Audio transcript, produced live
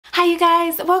Hi you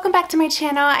guys, welcome back to my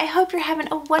channel. I hope you're having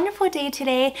a wonderful day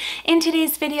today. In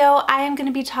today's video, I am going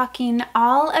to be talking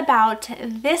all about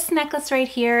this necklace right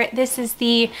here. This is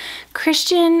the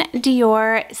Christian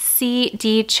Dior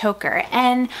CD choker,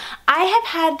 and I have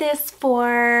had this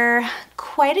for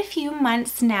quite a few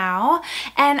months now,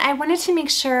 and I wanted to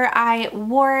make sure I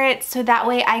wore it so that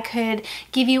way I could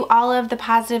give you all of the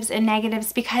positives and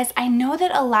negatives, because I know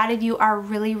that a lot of you are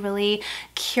really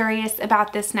curious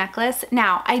about this necklace.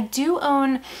 Now, I do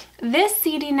own this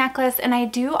CD necklace, and I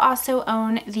do also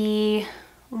own the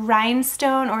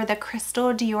rhinestone or the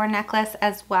crystal Dior necklace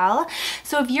as well.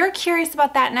 So if you're curious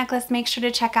about that necklace, make sure to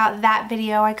check out that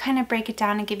video. I kind of break it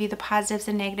down and give you the positives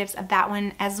and negatives of that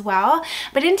one as well.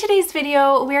 But in today's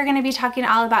video, we're going to be talking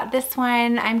all about this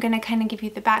one. I'm going to kind of give you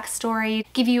the backstory,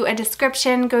 give you a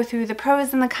description, go through the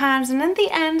pros and the cons, and at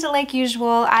the end, like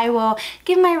usual, I will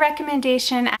give my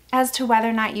recommendation as to whether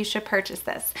or not you should purchase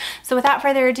this. So without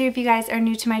further ado, if you guys are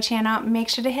new to my channel, make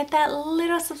sure to hit that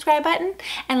little subscribe button,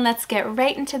 and let's get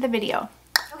right into the video.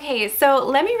 Okay, so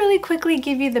let me really quickly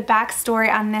give you the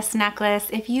backstory on this necklace.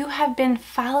 If you have been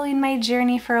following my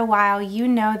journey for a while, you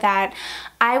know that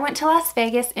I went to Las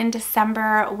Vegas in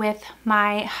December with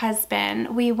my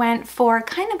husband. We went for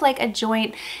kind of like a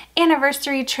joint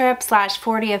anniversary trip slash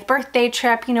 40th birthday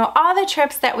trip, you know, all the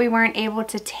trips that we weren't able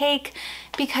to take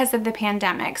because of the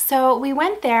pandemic. So we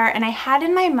went there, and I had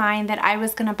in my mind that I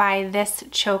was gonna buy this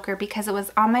choker because it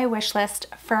was on my wish list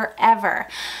forever.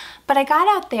 But I got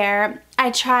out there,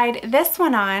 I tried this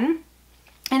one on,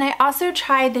 and I also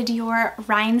tried the Dior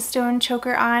rhinestone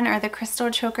choker on, or the crystal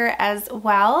choker as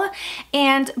well.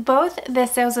 And both the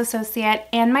sales associate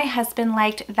and my husband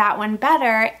liked that one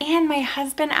better. And my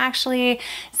husband actually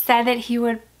said that he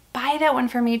would buy that one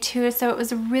for me too, so it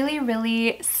was a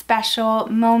really special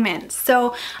moment.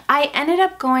 So I ended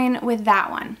up going with that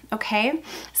one, okay?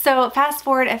 So fast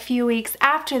forward a few weeks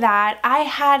after that, I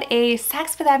had a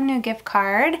Saks Fifth Avenue gift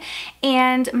card,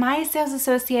 and my sales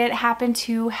associate happened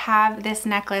to have this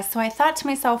necklace. So I thought to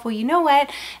myself, well, you know what?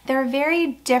 They're very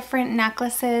different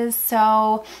necklaces,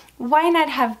 so why not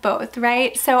have both,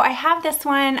 right? So I have this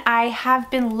one. I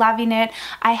have been loving it.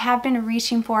 I have been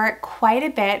reaching for it quite a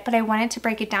bit, but I wanted to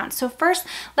break it down. So first,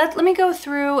 let me go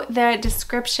through the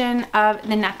description of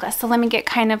the necklace. So let me get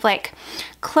kind of like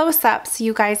close up so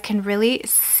you guys can really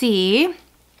see.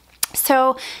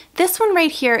 So this one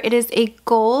right here, it is a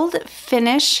gold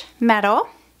finish metal.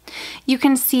 You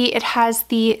can see it has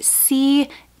the CD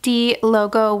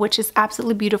logo, which is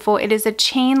absolutely beautiful. It is a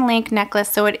chain link necklace,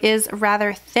 so it is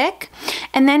rather thick.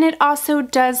 And then it also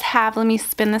does have, let me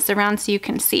spin this around so you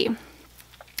can see.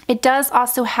 It does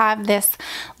also have this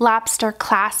lobster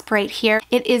clasp right here.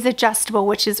 It is adjustable,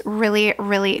 which is really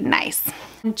nice.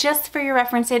 Just for your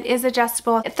reference, it is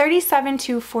adjustable 37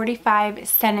 to 45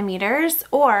 centimeters,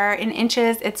 or in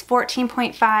inches, it's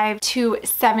 14.5 to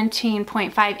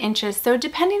 17.5 inches. So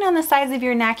depending on the size of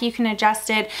your neck, you can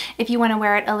adjust it if you want to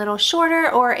wear it a little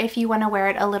shorter or if you want to wear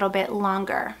it a little bit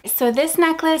longer. So this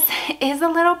necklace is a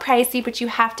little pricey, but you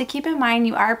have to keep in mind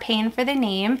you are paying for the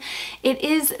name. It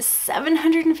is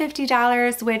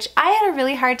 $750, which I had a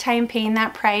really hard time paying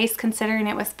that price considering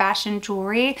it was fashion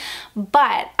jewelry,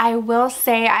 but I will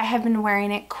say I have been wearing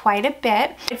it quite a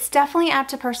bit. It's definitely up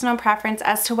to personal preference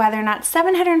as to whether or not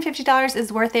 $750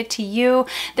 is worth it to you.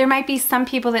 There might be some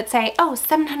people that say, oh,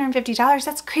 $750,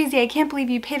 that's crazy. I can't believe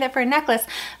you pay that for a necklace.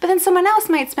 But then someone else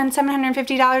might spend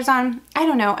 $750 on, I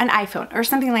don't know, an iPhone or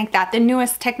something like that, the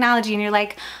newest technology, and you're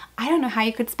like, I don't know how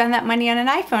you could spend that money on an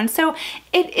iPhone. So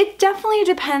it definitely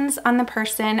depends on the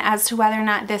person as to whether or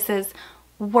not this is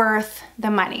worth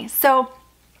the money. So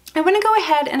I want to go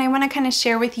ahead and I want to kind of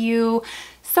share with you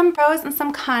some pros and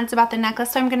some cons about the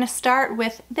necklace. So I'm going to start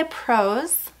with the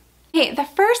pros. Okay, the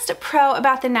first pro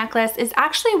about the necklace is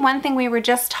actually one thing we were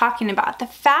just talking about, the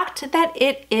fact that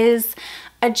it is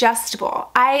adjustable.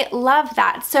 I love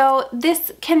that. So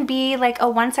this can be like a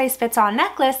one-size-fits-all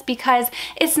necklace because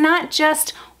it's not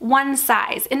just one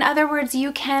size. In other words,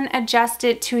 you can adjust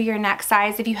it to your neck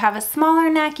size. If you have a smaller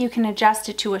neck, you can adjust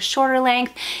it to a shorter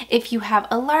length. If you have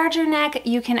a larger neck,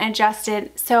 you can adjust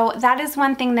it. So that is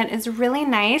one thing that is really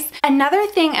nice. Another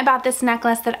thing about this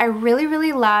necklace that I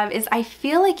really love is I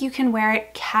feel like you can wear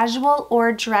it casual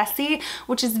or dressy,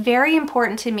 which is very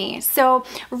important to me. So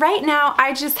right now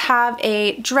I just have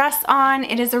a dress on.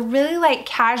 It is a really like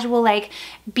casual, like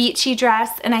beachy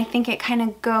dress, and I think it kind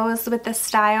of goes with the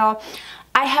style.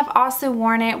 I have also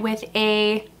worn it with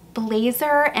a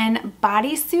blazer and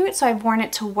bodysuit, so I've worn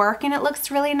it to work and it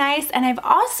looks really nice, and I've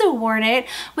also worn it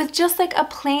with just like a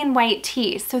plain white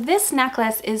tee. So this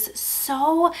necklace is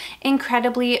so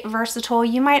incredibly versatile.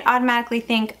 You might automatically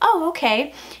think, oh,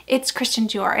 okay, it's Christian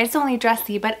Dior, it's only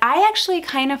dressy, but I actually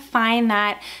kind of find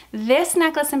that this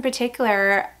necklace in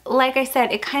particular, like I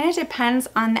said, it kind of depends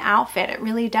on the outfit. It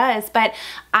really does. But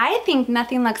I think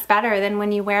nothing looks better than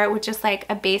when you wear it with just like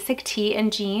a basic tee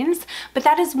and jeans. But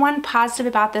that is one positive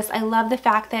about this. I love the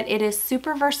fact that it is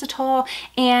super versatile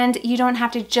and you don't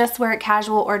have to just wear it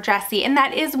casual or dressy. And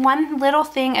that is one little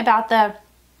thing about the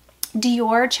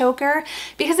Dior choker,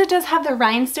 because it does have the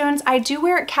rhinestones. I do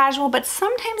wear it casual, but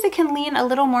sometimes it can lean a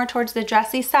little more towards the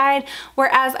dressy side,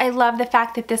 whereas I love the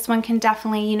fact that this one can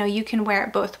definitely, you know, you can wear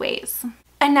it both ways.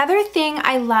 Another thing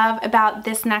I love about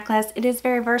this necklace, it is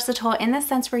very versatile in the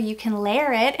sense where you can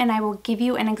layer it, and I will give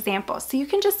you an example. So you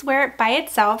can just wear it by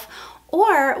itself,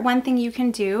 or one thing you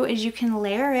can do is you can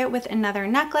layer it with another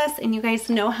necklace, and you guys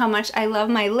know how much I love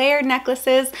my layered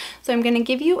necklaces. So I'm gonna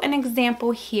give you an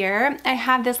example here. I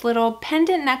have this little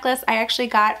pendant necklace I actually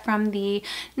got from the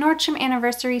Nordstrom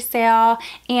anniversary sale,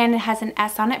 and it has an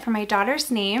S on it for my daughter's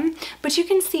name. But you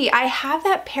can see I have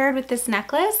that paired with this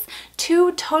necklace,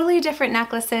 two totally different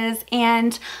necklaces,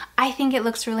 and I think it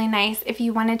looks really nice. If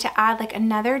you wanted to add like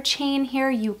another chain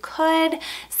here, you could.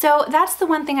 So that's the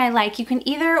one thing I like. You can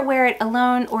either wear it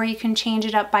alone or you can change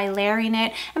it up by layering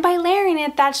it. And by layering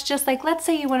it, that's just like, let's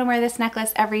say you want to wear this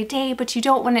necklace every day, but you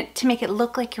don't want it to make it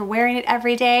look like you're wearing it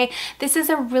every day. This is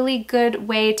a really good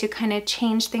way to kind of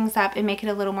change things up and make it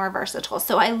a little more versatile.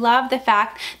 So I love the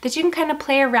fact that you can kind of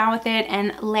play around with it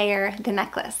and layer the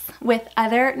necklace with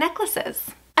other necklaces.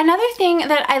 Another thing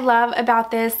that I love about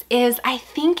this is I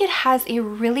think it has a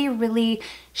really, really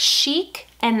chic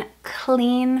and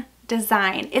clean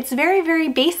design. It's very, very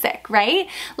basic, right?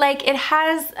 Like it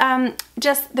has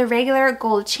just the regular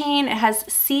gold chain, it has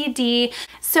CD.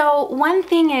 So one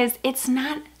thing is it's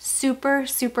not super,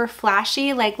 super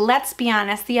flashy. Like, let's be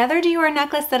honest, the other Dior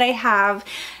necklace that I have,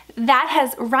 that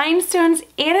has rhinestones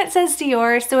and it says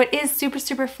Dior, so it is super,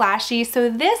 super flashy. So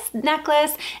this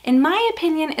necklace, in my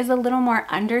opinion, is a little more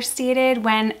understated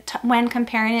when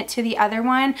comparing it to the other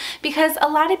one, because a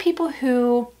lot of people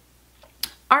who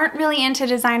aren't really into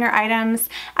designer items,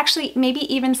 actually maybe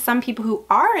even some people who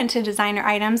are into designer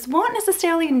items won't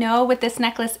necessarily know what this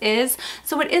necklace is.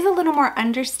 So it is a little more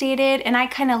understated, and I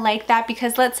kind of like that,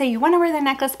 because let's say you want to wear the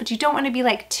necklace but you don't want to be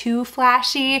like too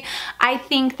flashy. I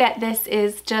think that this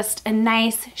is just a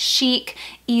nice, chic,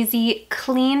 easy,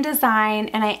 clean design,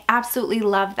 and I absolutely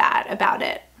love that about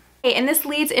it. And this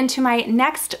leads into my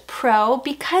next pro.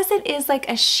 Because it is like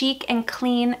a chic and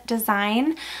clean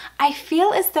design, I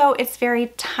feel as though it's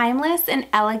very timeless and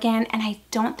elegant, and I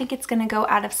don't think it's gonna go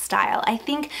out of style. I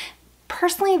think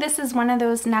personally this is one of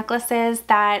those necklaces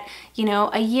that, you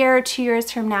know, a year or 2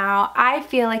 years from now, I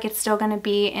feel like it's still gonna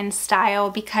be in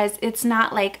style, because it's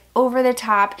not like over the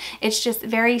top. It's just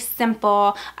very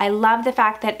simple. I love the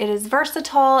fact that it is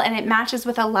versatile and it matches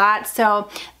with a lot. So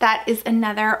that is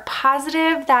another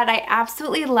positive that I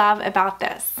absolutely love about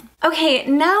this. Okay,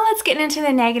 now let's get into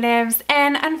the negatives,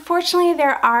 and unfortunately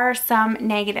there are some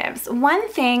negatives. One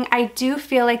thing, I do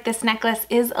feel like this necklace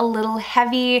is a little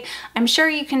heavy. I'm sure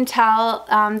you can tell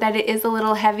that it is a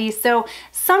little heavy. So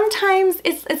sometimes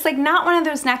it's like not one of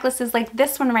those necklaces like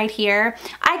this one right here.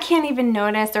 I can't even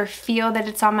notice or feel that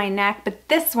it's on my neck, but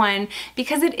this one,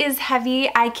 because it is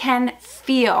heavy, I can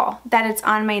feel that it's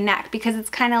on my neck because it's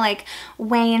kind of like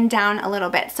weighing down a little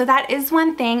bit. So that is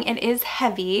one thing, it is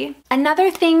heavy.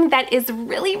 Another thing that is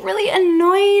really, really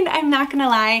annoying, I'm not gonna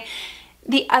lie,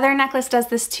 the other necklace does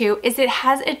this too, is it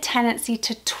has a tendency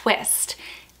to twist.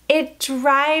 It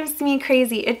drives me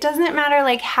crazy. It doesn't matter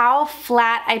like how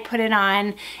flat I put it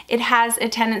on, it has a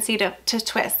tendency to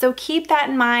twist. So keep that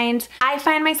in mind. I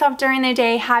find myself during the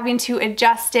day having to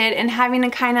adjust it and having to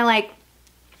kind of like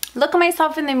look at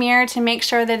myself in the mirror to make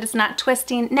sure that it's not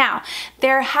twisting. Now,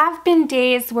 there have been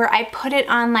days where I put it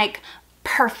on like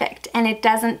perfect and it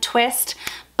doesn't twist,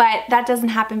 but that doesn't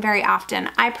happen very often.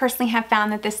 I personally have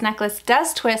found that this necklace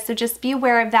does twist, so just be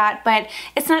aware of that, but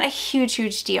it's not a huge,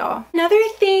 huge deal. Another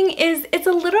thing is it's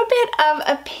a little bit of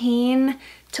a pain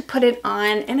to put it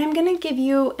on, and I'm gonna give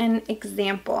you an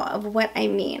example of what I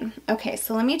mean. Okay,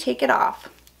 so let me take it off.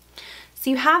 So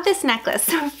you have this necklace.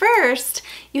 So first,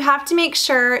 you have to make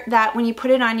sure that when you put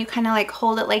it on, you kind of like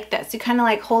hold it like this. You kind of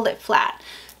like hold it flat.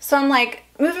 So I'm like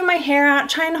moving my hair out,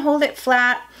 trying to hold it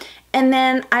flat. and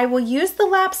then I will use the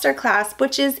lobster clasp,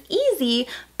 which is easy,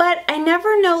 but I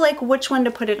never know like which one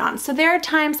to put it on. So there are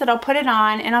times that I'll put it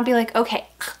on and I'll be like, okay,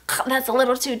 that's a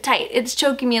little too tight. It's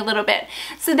choking me a little bit.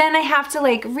 So then I have to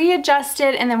like readjust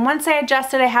it, and then once I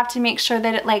adjust it, I have to make sure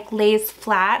that it like lays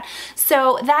flat.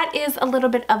 So that is a little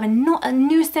bit of a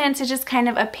nuisance. It's just kind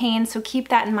of a pain, so keep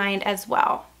that in mind as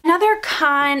well. Another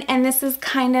con, and this is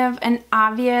kind of an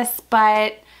obvious,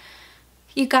 but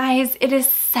you guys, it is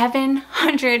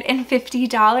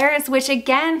 $750, which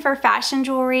again, for fashion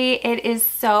jewelry, it is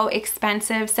so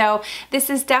expensive. So this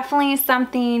is definitely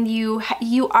something you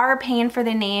are paying for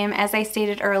the name, as I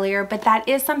stated earlier, but that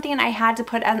is something I had to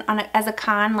put as a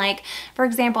con. Like, for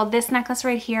example, this necklace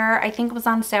right here, I think it was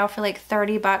on sale for like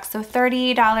 30 bucks, so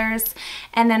 $30,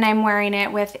 and then I'm wearing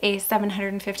it with a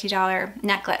 $750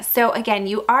 necklace. So again,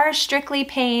 you are strictly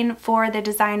paying for the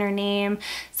designer name,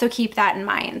 so keep that in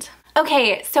mind.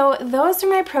 Okay, so those are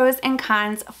my pros and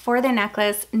cons for the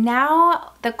necklace.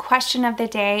 Now the question of the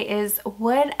day is,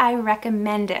 would I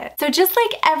recommend it? So just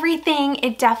like everything,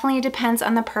 it definitely depends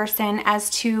on the person as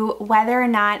to whether or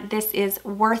not this is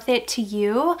worth it to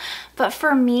you. But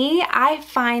for me, I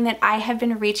find that I have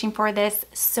been reaching for this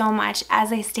so much.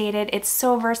 As I stated, it's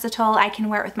so versatile. I can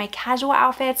wear it with my casual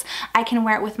outfits. I can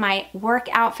wear it with my work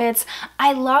outfits.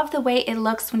 I love the way it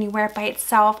looks when you wear it by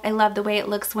itself. I love the way it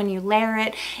looks when you layer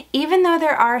it. Even though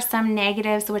there are some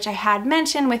negatives, which I had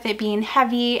mentioned with it being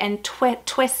heavy and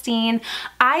twisting,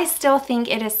 I still think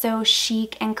it is so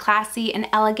chic and classy and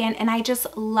elegant, and I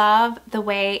just love the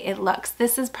way it looks.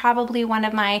 This is probably one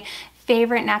of my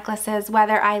favorite necklaces,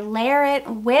 whether I layer it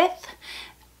with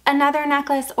another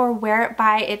necklace or wear it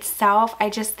by itself.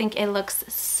 I just think it looks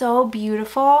so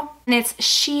beautiful, and it's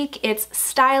chic, it's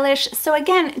stylish. So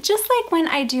again, just like when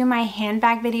I do my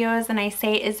handbag videos and I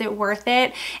say, is it worth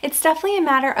it? It's definitely a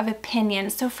matter of opinion.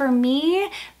 So for me,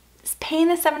 paying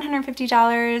the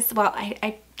 $750, well,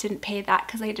 I didn't pay that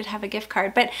because I did have a gift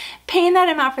card, but paying that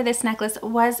amount for this necklace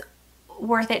was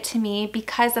worth it to me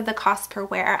because of the cost per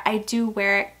wear. I do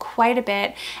wear it quite a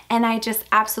bit, and I just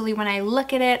absolutely, when I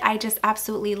look at it, I just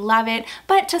absolutely love it.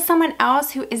 But to someone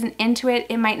else who isn't into it,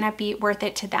 it might not be worth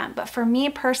it to them. But for me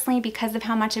personally, because of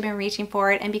how much I've been reaching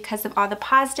for it and because of all the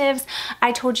positives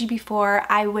I told you before,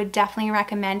 I would definitely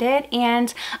recommend it.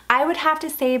 And I would have to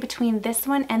say, between this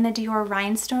one and the Dior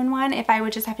rhinestone one, if I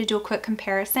would just have to do a quick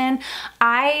comparison,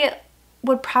 I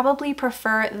would probably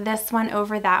prefer this one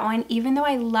over that one, even though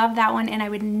I love that one and I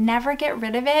would never get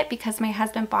rid of it because my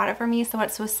husband bought it for me, so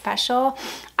it's so special.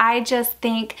 I just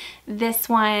think this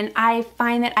one, I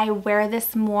find that I wear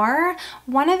this more.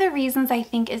 One of the reasons I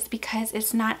think is because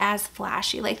it's not as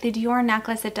flashy. Like the Dior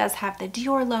necklace, it does have the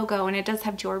Dior logo and it does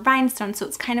have Dior rhinestone, so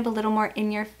it's kind of a little more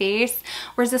in your face,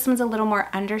 whereas this one's a little more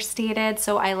understated,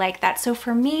 so I like that. So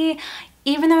for me,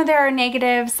 even though there are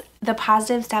negatives, the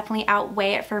positives definitely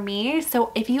outweigh it for me.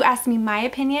 So if you ask me my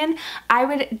opinion, I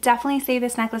would definitely say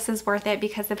this necklace is worth it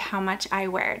because of how much I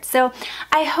wear it. So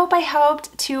I hope I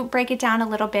helped to break it down a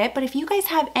little bit, but if you guys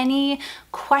have any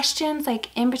questions,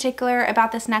 like in particular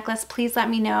about this necklace, please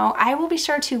let me know. I will be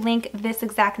sure to link this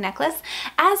exact necklace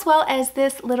as well as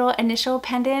this little initial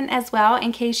pendant as well,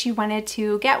 in case you wanted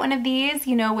to get one of these,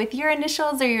 you know, with your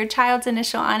initials or your child's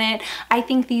initial on it. I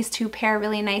think these two pair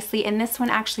really nicely, and this one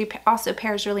actually also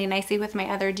pairs really nicely with my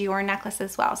other Dior necklace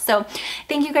as well. So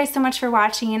thank you guys so much for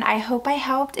watching. I hope I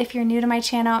helped. If you're new to my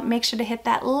channel, make sure to hit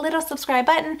that little subscribe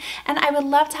button, and I would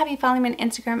love to have you follow me on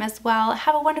Instagram as well.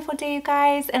 Have a wonderful day, you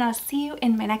guys, and I'll see you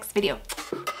in my next video.